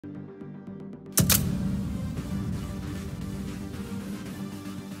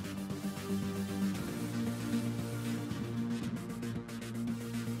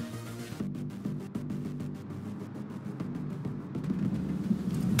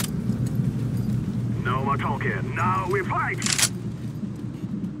more talking. Now we fight!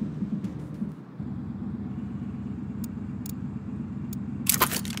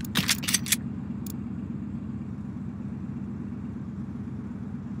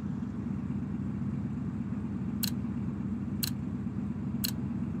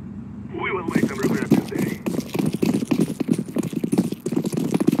 We will make them regret this day.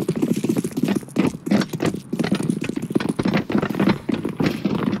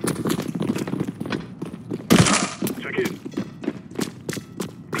 Check in.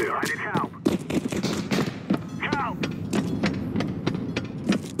 Clear. I need help. Help!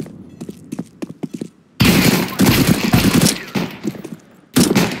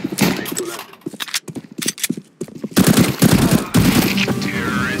 Next to left.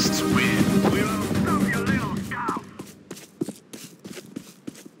 Terrorists win. We will stop your little scout!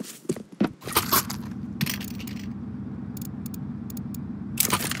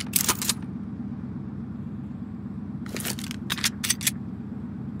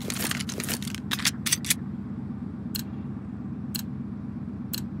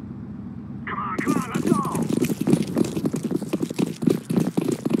 Come on, let's go!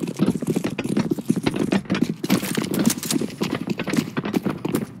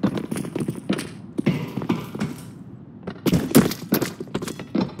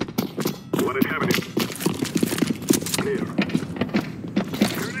 What is happening? Clear.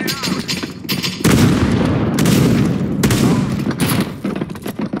 Grenade out!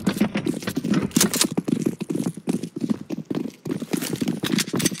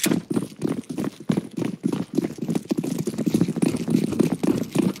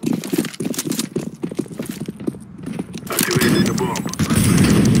 Activating the bomb.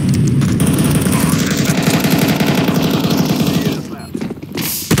 Yes, left.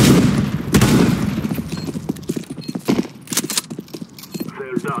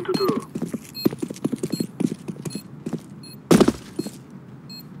 They're down to 2.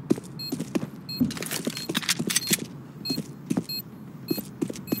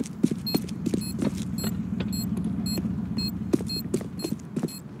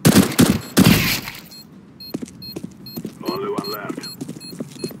 Only one left.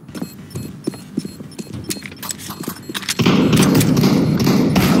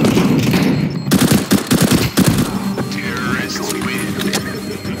 Terrorists win.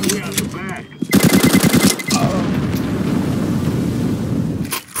 We are the best.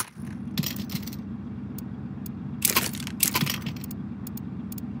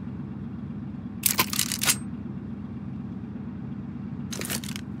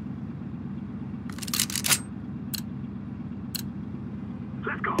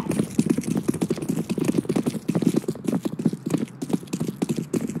 Let's go.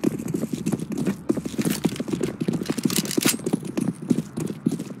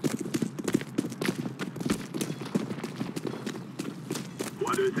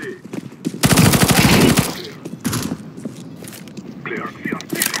 What do you see? Clear. Clear.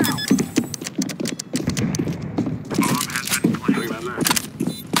 Bomb has been planted. 3 men left.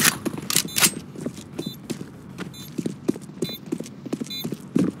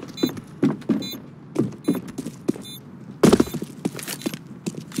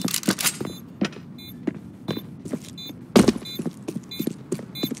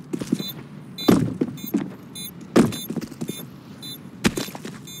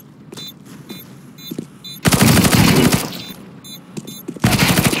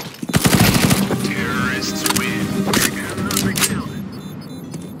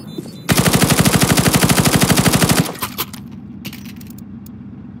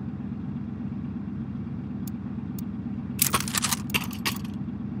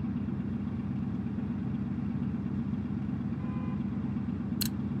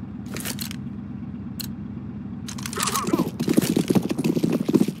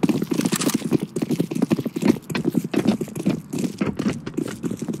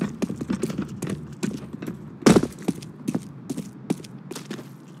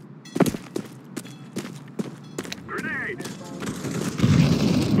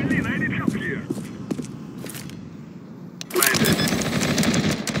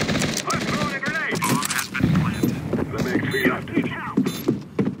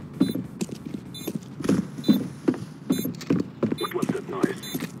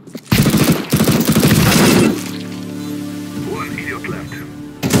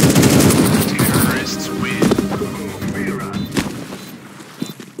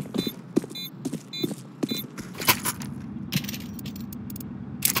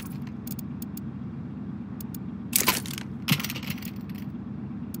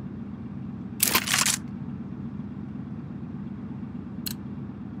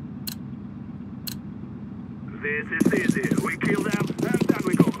 This is easy. We kill them, and then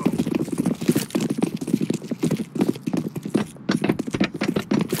we go home.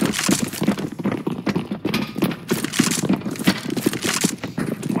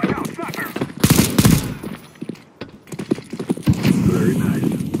 Watch out, sniper! Very nice.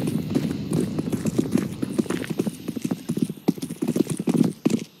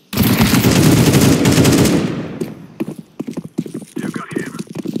 You got him.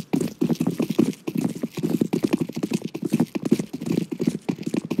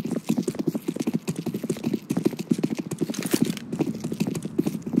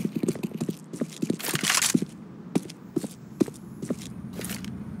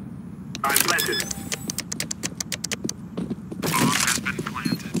 I'm planted. Bomb has been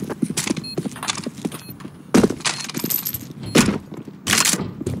planted.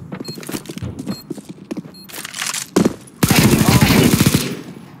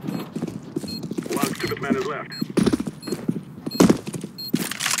 One stupid man is left.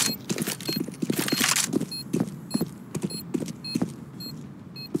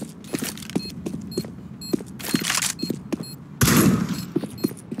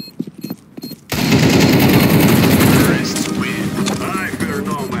 Terrorists win. I fear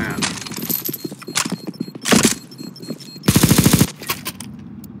no man.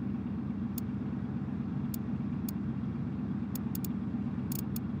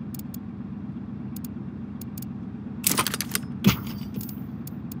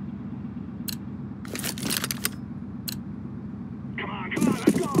 Come on,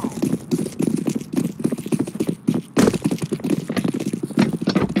 let's go!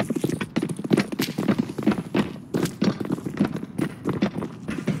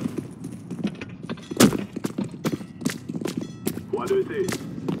 What do you see?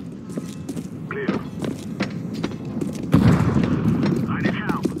 Clear. I need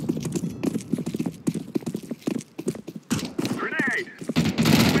help. Grenade!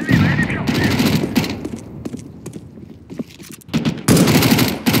 Believe I need help here.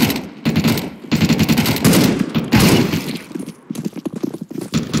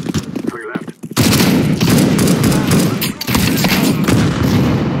 Three left.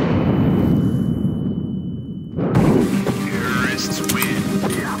 Terrorists win.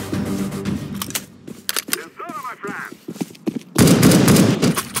 Yeah. Yes, sir, my friend.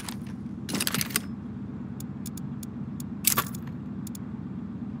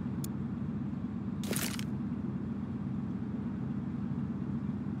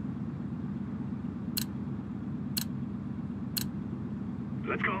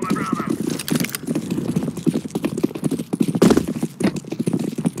 Let's go, my brother.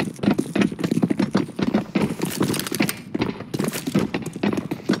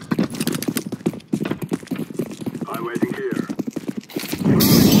 I'm waiting here.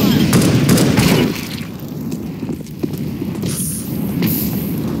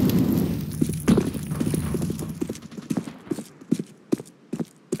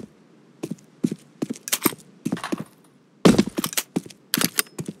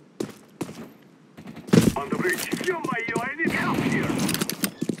 On the bridge. Ё-моё, I need help here.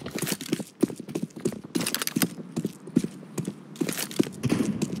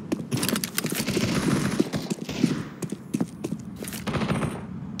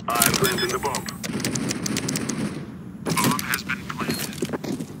 I'm planting the bomb. Bomb has been planted.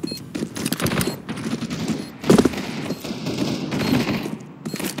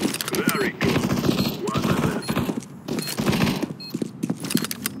 Very good. One man left.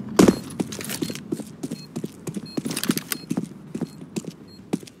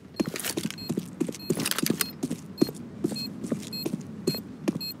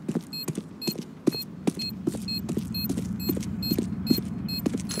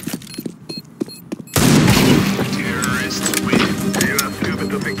 Terrorists win. You are stupid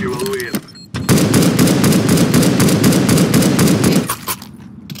to think you will win.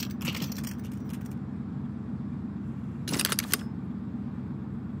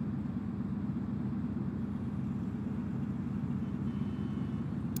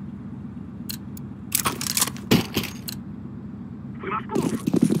 We must move.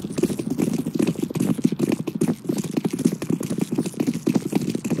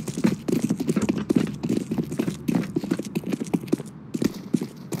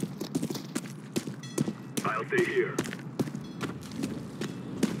 I'll stay here.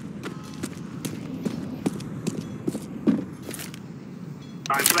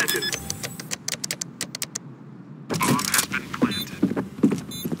 I'm planted. Bomb has been planted.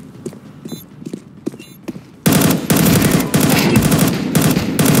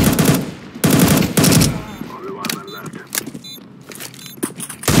 Only one man left.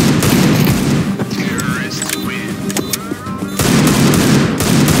 Terrorists win.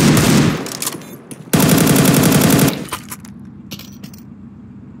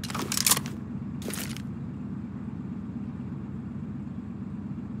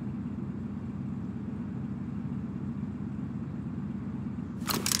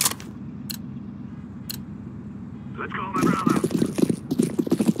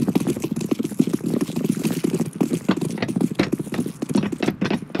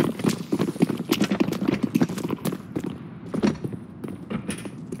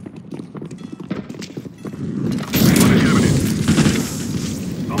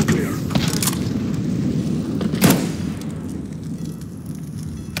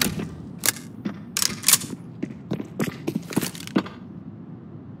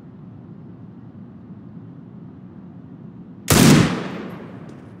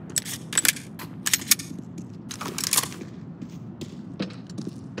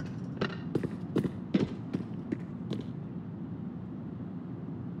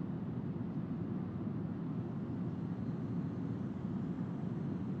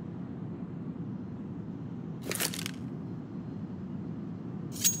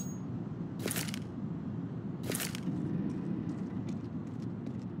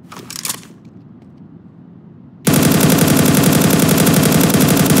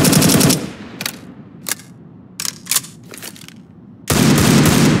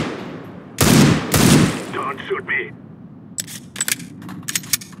 Don't shoot me.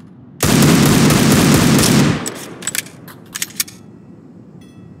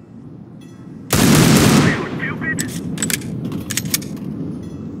 Are you stupid?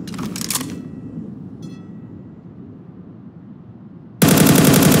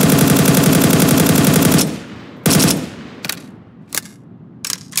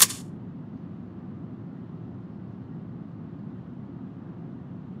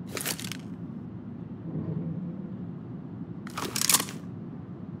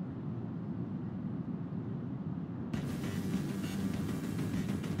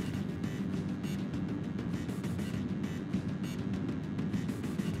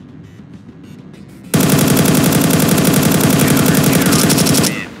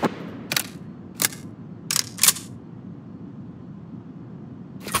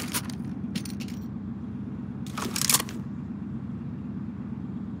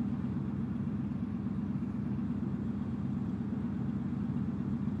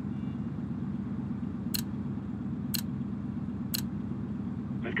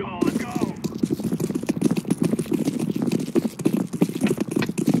 Let's go, let's go!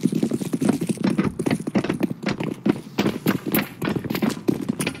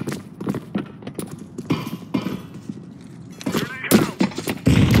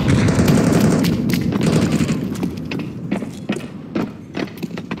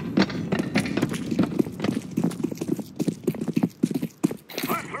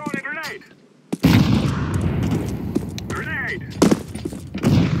 I'm throwing a grenade! Grenade!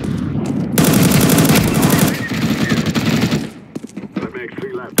 That makes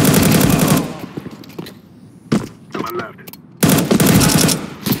 3 left. Come on left.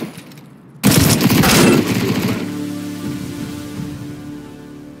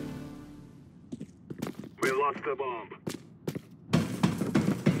 We lost the bomb.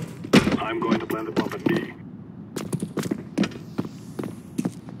 I'm going to plant the bomb at B.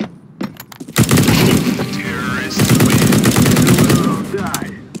 Terrorists win. You will all die.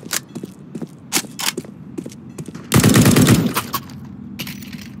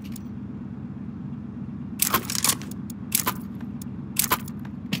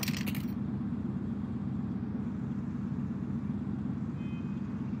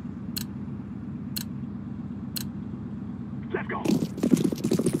 Let's go.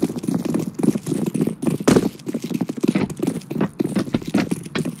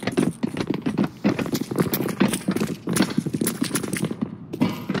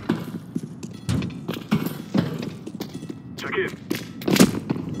 Check in.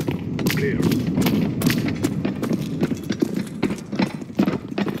 Clear.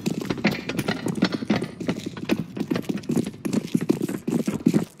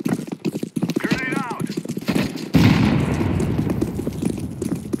 Grenade out!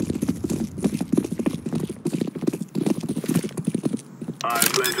 I'm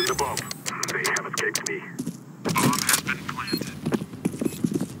planting the bomb. They have escaped me. Bomb has been planted.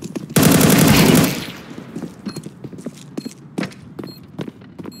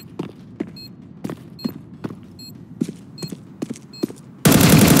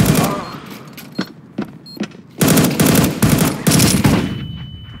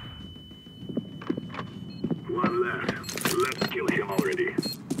 One left. Let's kill him already.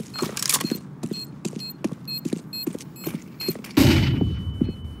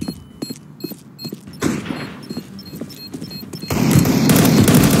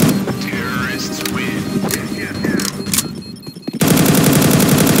 Terrorists win. Yes, yes.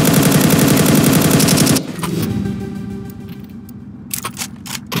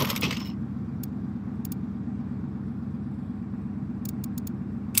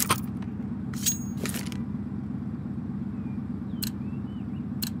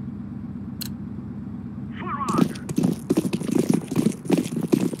 Forward!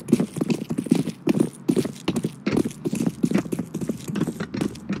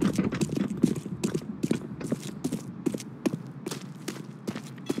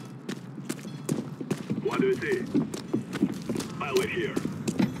 What do you see? I'll wait here.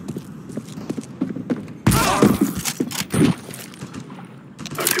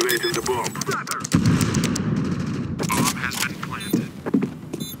 Activating the bomb. Bomb has been planted.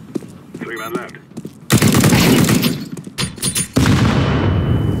 3 men left.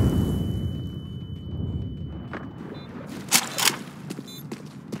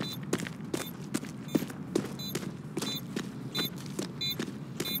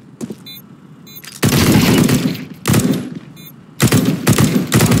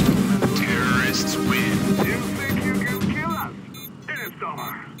 Terrorists win. You think you can kill us? It is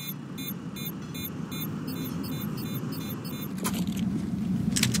over.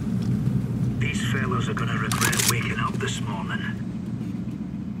 These fellas are gonna regret waking up this morning.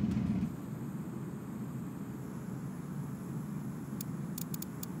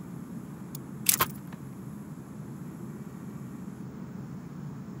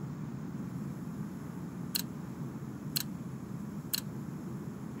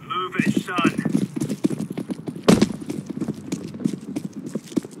 Move it, son.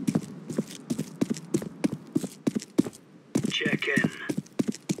 Check in.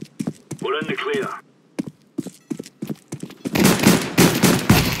 We're in the clear.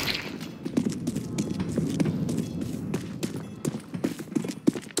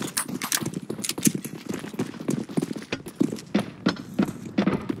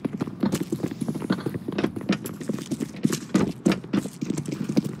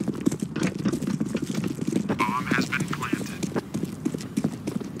 Bomb has been planted.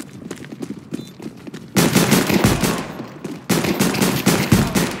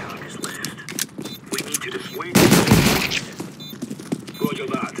 Targets left. We need to dissuade. Roger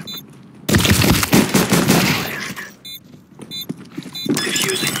that. Left.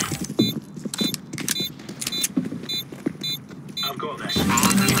 Diffusing. I've got this.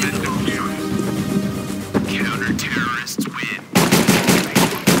 Bomb has been defused. Counter-terrorists win.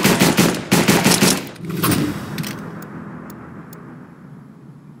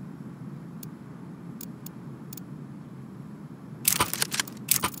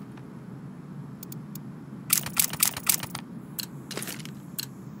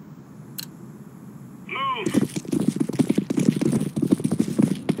 Move!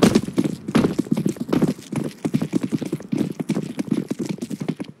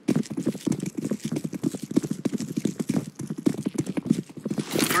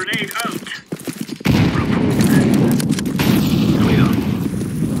 Grenade out!